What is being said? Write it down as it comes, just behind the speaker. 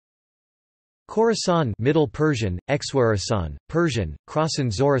Khorasan Middle Persian, Xwarasan, Persian,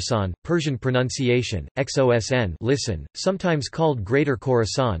 Khorasan Zorasan, Persian pronunciation, Xosn listen, sometimes called Greater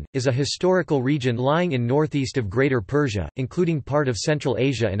Khorasan, is a historical region lying in northeast of Greater Persia, including part of Central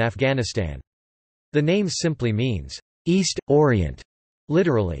Asia and Afghanistan. The name simply means, East, Orient,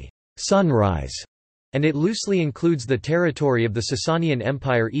 literally, sunrise, and it loosely includes the territory of the Sasanian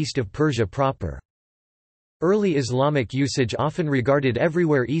Empire east of Persia proper. Early Islamic usage often regarded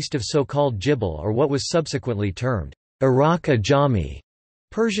everywhere east of so-called Jibal or what was subsequently termed Iraq-Ajami,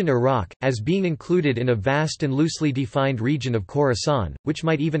 Persian Iraq, as being included in a vast and loosely defined region of Khorasan, which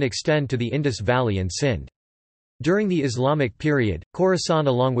might even extend to the Indus Valley and Sindh. During the Islamic period, Khorasan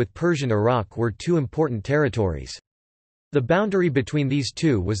along with Persian Iraq were two important territories. The boundary between these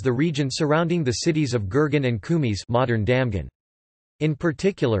two was the region surrounding the cities of Gurgan and Kumis, modern Damgan. In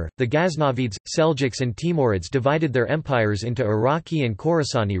particular, the Ghaznavids, Seljuks and Timurids divided their empires into Iraqi and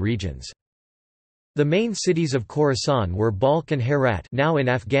Khorasani regions. The main cities of Khorasan were Balkh and Herat, now in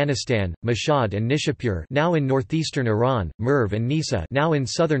Afghanistan, Mashhad and Nishapur, now in northeastern Iran, Merv and Nisa, now in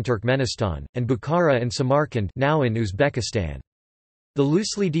southern Turkmenistan, and Bukhara and Samarkand, now in Uzbekistan. The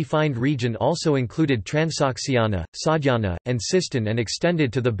loosely defined region also included Transoxiana, Sadyana, and Sistan and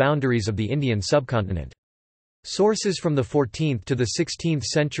extended to the boundaries of the Indian subcontinent. Sources from the 14th to the 16th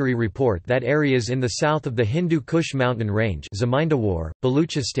century report that areas in the south of the Hindu Kush mountain range Zamindawar,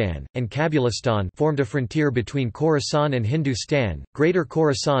 Baluchistan, and Kabulistan formed a frontier between Khorasan and Hindustan. Greater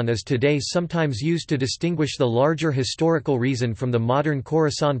Khorasan is today sometimes used to distinguish the larger historical region from the modern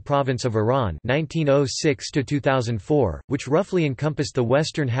Khorasan province of Iran 1906 to 2004, which roughly encompassed the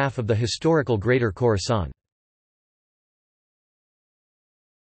western half of the historical Greater Khorasan.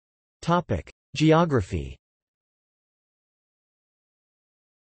 Topic: Geography.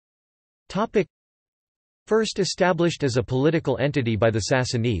 First established as a political entity by the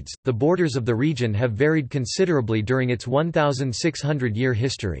Sassanids, the borders of the region have varied considerably during its 1,600-year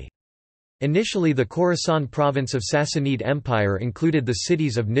history. Initially the Khorasan province of Sassanid Empire included the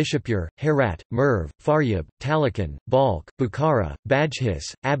cities of Nishapur, Herat, Merv, Faryab, Talakan, Balkh, Bukhara, Bajhis,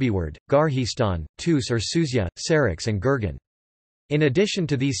 Abiward, Garhistan, Tus or Suzya, Sarax and Gurgan. In addition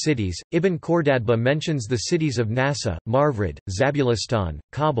to these cities, Ibn Khordadbeh mentions the cities of Nasa, Marvrid, Zabulistan,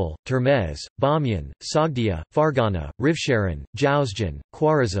 Kabul, Termez, Bamyan, Sogdia, Fargana, Rivsharan, Jowzjan,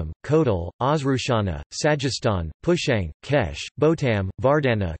 Khwarazm, Kotal, Osrushana, Sajistan, Pushang, Kesh, Botam,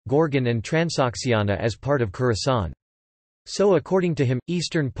 Vardana, Gorgan and Transoxiana as part of Khorasan. So according to him,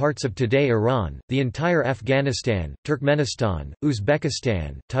 eastern parts of today Iran, the entire Afghanistan, Turkmenistan,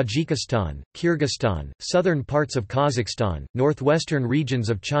 Uzbekistan, Tajikistan, Kyrgyzstan, southern parts of Kazakhstan, northwestern regions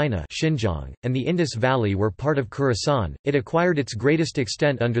of China Xinjiang, and the Indus Valley were part of Khorasan. It acquired its greatest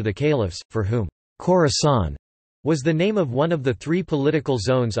extent under the caliphs, for whom Khorasan was the name of one of the three political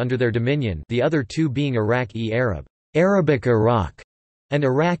zones under their dominion, the other two being Iraq-e-Arab, Arabic Iraq, and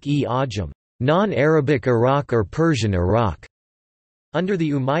Iraq-e-Ajam, non-Arabic Iraq or Persian Iraq. Under the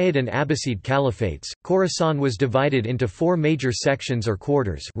Umayyad and Abbasid caliphates, Khorasan was divided into four major sections or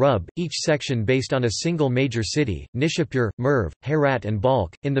quarters Rub, each section based on a single major city, Nishapur, Merv, Herat and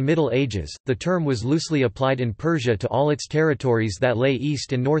Balkh. In the Middle Ages, the term was loosely applied in Persia to all its territories that lay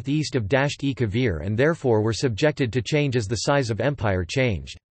east and northeast of Dasht-e-Kavir and therefore were subjected to change as the size of empire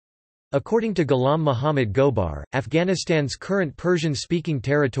changed. According to Ghulam Muhammad Gobar, Afghanistan's current Persian-speaking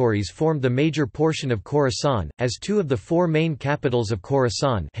territories formed the major portion of Khorasan, as two of the four main capitals of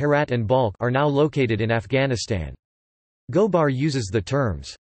Khorasan, Herat and Balkh, are now located in Afghanistan. Gobar uses the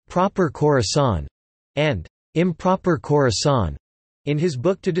terms, "proper Khorasan" and "improper Khorasan" in his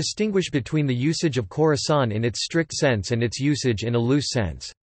book to distinguish between the usage of Khorasan in its strict sense and its usage in a loose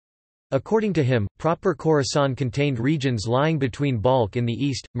sense. According to him, proper Khorasan contained regions lying between Balkh in the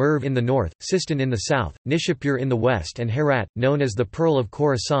east, Merv in the north, Sistan in the south, Nishapur in the west and Herat, known as the Pearl of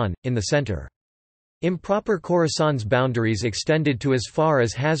Khorasan, in the center. Improper Khorasan's boundaries extended to as far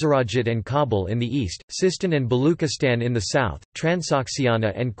as Hazarajat and Kabul in the east, Sistan and Baluchistan in the south,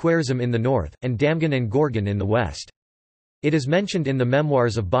 Transoxiana and Khwarezm in the north, and Damgan and Gorgan in the west. It is mentioned in the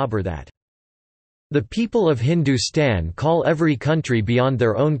memoirs of Babur that the people of Hindustan call every country beyond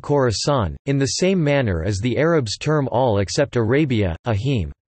their own Khorasan, in the same manner as the Arabs term all except Arabia, Ahim.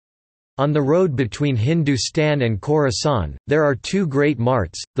 On the road between Hindustan and Khorasan, there are two great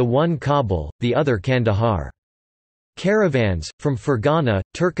marts, the one Kabul, the other Kandahar. Caravans, from Fergana,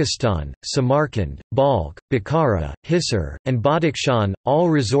 Turkestan, Samarkand, Balkh, Bukhara, Hisar, and Badakhshan, all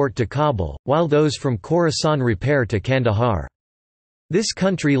resort to Kabul, while those from Khorasan repair to Kandahar. This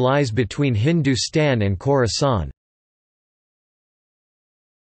country lies between Hindustan and Khorasan.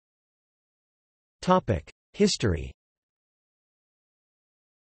 History.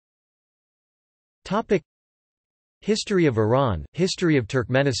 History of Iran, History of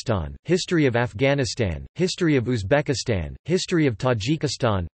Turkmenistan, History of Afghanistan, History of Uzbekistan, History of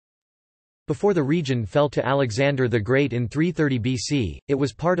Tajikistan. Before the region fell to Alexander the Great in 330 BC, it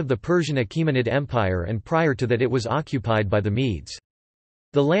was part of the Persian Achaemenid Empire, and prior to that it was occupied by the Medes.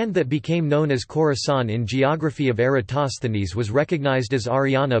 The land that became known as Khorasan in geography of Eratosthenes was recognized as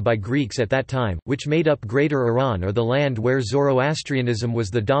Ariana by Greeks at that time, which made up Greater Iran, or the land where Zoroastrianism was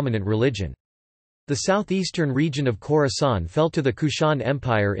the dominant religion. The southeastern region of Khorasan fell to the Kushan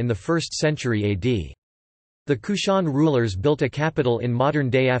Empire in the 1st century AD. The Kushan rulers built a capital in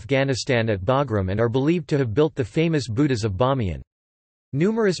modern-day Afghanistan at Bagram and are believed to have built the famous Buddhas of Bamiyan.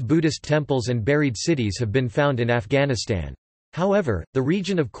 Numerous Buddhist temples and buried cities have been found in Afghanistan. However, the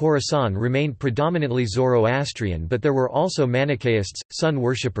region of Khorasan remained predominantly Zoroastrian, but there were also Manichaeists, sun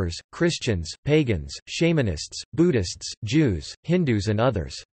worshippers, Christians, pagans, shamanists, Buddhists, Jews, Hindus and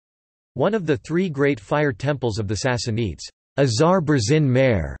others. One of the 3 great fire temples of the Sassanids, Azar Berzin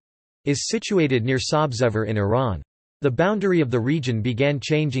Mer, is situated near Sabzevar in Iran. The boundary of the region began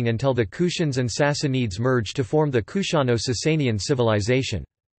changing until the Kushans and Sassanids merged to form the Kushano-Sasanian civilization.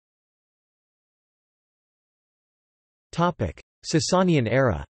 Sasanian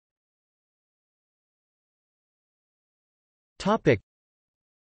era.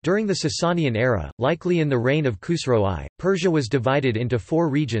 During the Sasanian era, likely in the reign of Khusro I, Persia was divided into 4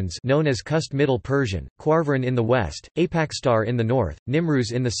 regions known as Kust Middle Persian, Khwarezm in the west, Apakstar in the north,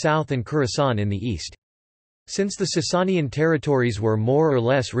 Nimruz in the south and Khorasan in the east. Since the Sasanian territories were more or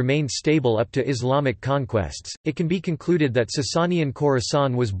less remained stable up to Islamic conquests, it can be concluded that Sasanian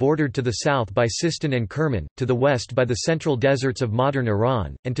Khorasan was bordered to the south by Sistan and Kerman, to the west by the central deserts of modern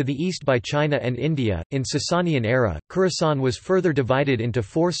Iran, and to the east by China and India. In Sasanian era, Khorasan was further divided into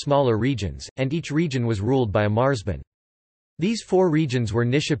 4 smaller regions, and each region was ruled by a marzban. These 4 regions were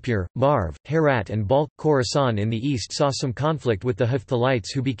Nishapur, Marv, Herat and Balkh. Khorasan in the east saw some conflict with the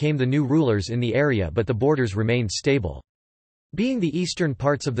Hephthalites, who became the new rulers in the area, but the borders remained stable. Being the eastern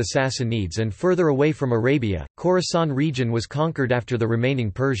parts of the Sassanids and further away from Arabia, Khorasan region was conquered after the remaining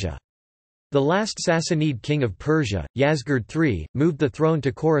Persia. The last Sassanid king of Persia, Yazgird III, moved the throne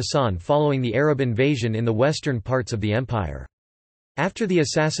to Khorasan following the Arab invasion in the western parts of the empire. After the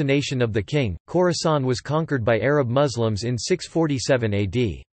assassination of the king, Khorasan was conquered by Arab Muslims in 647 AD.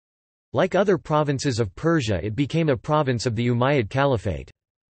 Like other provinces of Persia, it became a province of the Umayyad Caliphate.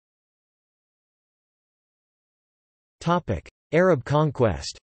 Arab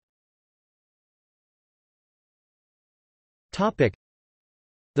conquest. The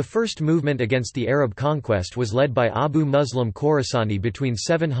first movement against the Arab conquest was led by Abu Muslim Khorasani between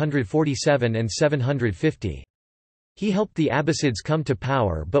 747 and 750. He helped the Abbasids come to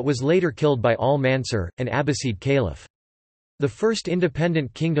power but was later killed by al-Mansur, an Abbasid caliph. The first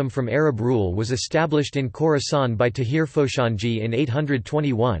independent kingdom from Arab rule was established in Khorasan by Tahir Foshanji in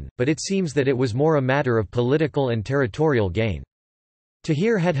 821, but it seems that it was more a matter of political and territorial gain.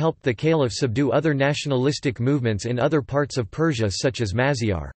 Tahir had helped the caliph subdue other nationalistic movements in other parts of Persia such as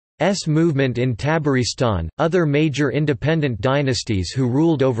Mazyar's movement in Tabaristan. Other major independent dynasties who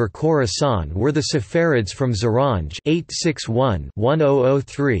ruled over Khorasan were the Saffarids from Zaranj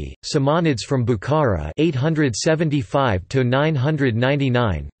 (861–1003), Samanids from Bukhara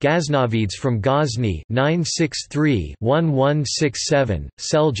 (875–999), Ghaznavids from Ghazni (963–1167),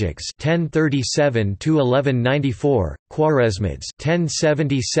 Seljuks (1037–1194), Khwarezmids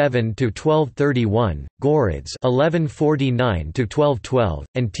 (1077–1231), Ghurids (1149–1212),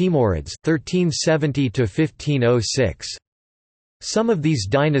 and Timurids (1370–1506). Some of these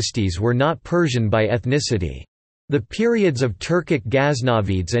dynasties were not Persian by ethnicity. The periods of Turkic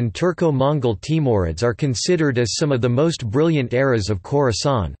Ghaznavids and Turco-Mongol Timurids are considered as some of the most brilliant eras of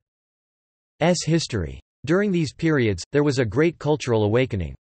Khorasan's history. During these periods, there was a great cultural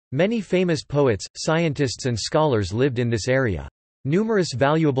awakening. Many famous poets, scientists and scholars lived in this area. Numerous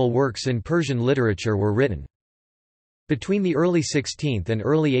valuable works in Persian literature were written. Between the early 16th and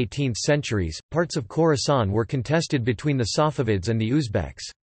early 18th centuries, parts of Khorasan were contested between the Safavids and the Uzbeks.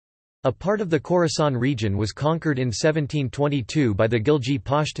 A part of the Khorasan region was conquered in 1722 by the Gilji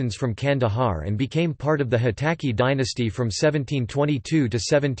Pashtuns from Kandahar and became part of the Hotaki dynasty from 1722 to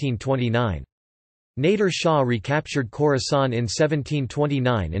 1729. Nader Shah recaptured Khorasan in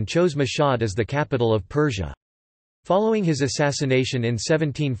 1729 and chose Mashhad as the capital of Persia. Following his assassination in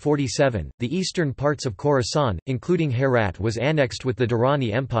 1747, the eastern parts of Khorasan, including Herat, was annexed with the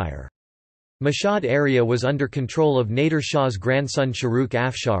Durrani Empire. Mashhad area was under control of Nader Shah's grandson Shahrukh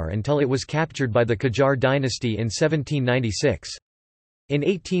Afshar until it was captured by the Qajar dynasty in 1796. In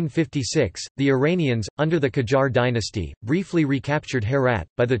 1856, the Iranians, under the Qajar dynasty, briefly recaptured Herat.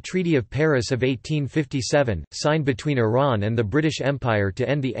 By the Treaty of Paris of 1857, signed between Iran and the British Empire to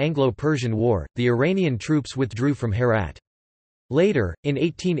end the Anglo-Persian War, the Iranian troops withdrew from Herat. Later, in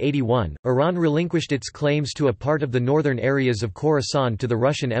 1881, Iran relinquished its claims to a part of the northern areas of Khorasan to the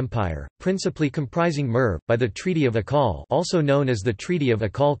Russian Empire, principally comprising Merv, by the Treaty of Akal, also known as the Treaty of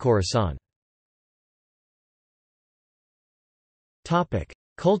Akal-Khorasan. Topic: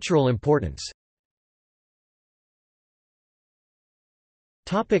 Cultural importance.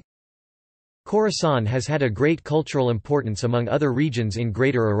 Topic: Khorasan has had a great cultural importance among other regions in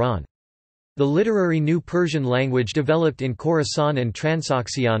Greater Iran. The literary New Persian language developed in Khorasan and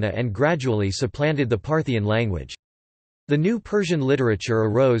Transoxiana and gradually supplanted the Parthian language. The New Persian literature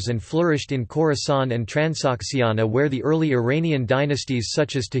arose and flourished in Khorasan and Transoxiana, where the early Iranian dynasties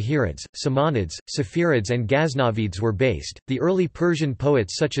such as Tahirids, Samanids, Saffarids, and Ghaznavids were based. The early Persian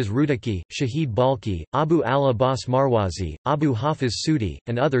poets such as Rudaki, Shahid Balkhi, Abu al-Abbas Marwazi, Abu Hafiz Sudi,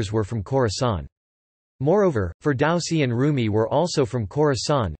 and others were from Khorasan. Moreover, Ferdowsi and Rumi were also from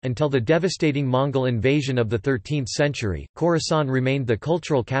Khorasan. Until the devastating Mongol invasion of the 13th century, Khorasan remained the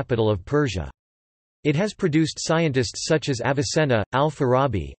cultural capital of Persia. It has produced scientists such as Avicenna,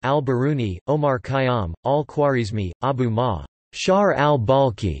 al-Farabi, al-Biruni, Omar Khayyam, al-Khwarizmi, Abu Ma'shar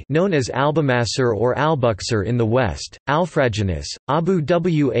al-Balkhi, known as Albumassar or Albuksar in the West, Alfraginus, Abu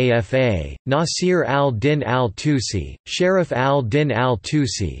Wafa, Nasir al-Din al-Tusi, Sharif al-Din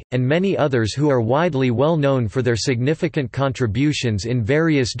al-Tusi, and many others who are widely well known for their significant contributions in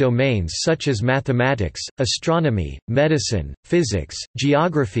various domains such as mathematics, astronomy, medicine, physics,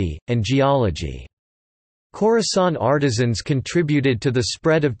 geography, and geology. Khorasan artisans contributed to the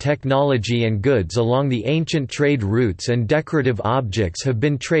spread of technology and goods along the ancient trade routes, and decorative objects have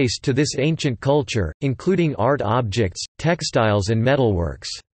been traced to this ancient culture, including art objects, textiles and metalworks.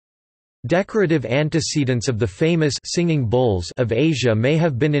 Decorative antecedents of the famous singing bowls of Asia may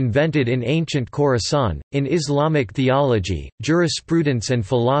have been invented in ancient Khorasan. In Islamic theology, jurisprudence and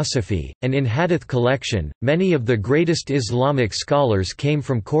philosophy, and in hadith collection, many of the greatest Islamic scholars came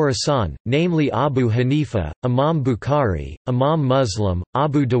from Khorasan, namely Abu Hanifa, Imam Bukhari, Imam Muslim,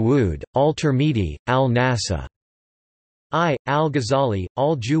 Abu Dawood, al-Tirmidhi, al-Nasa' al-Ghazali,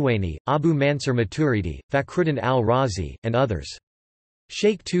 al-Juwayni, Abu Mansur Maturidi, Fakhruddin al-Razi, and others.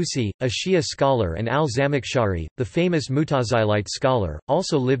 Sheikh Tusi, a Shia scholar, and al-Zamakhshari, the famous Mutazilite scholar,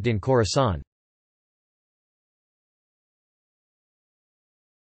 also lived in Khorasan.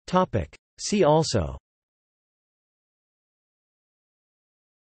 See also: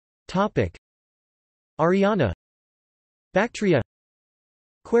 Ariana, Bactria,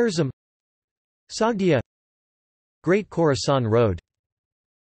 Khwarezm, Sogdia, Great Khorasan Road.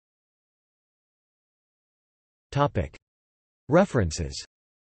 References.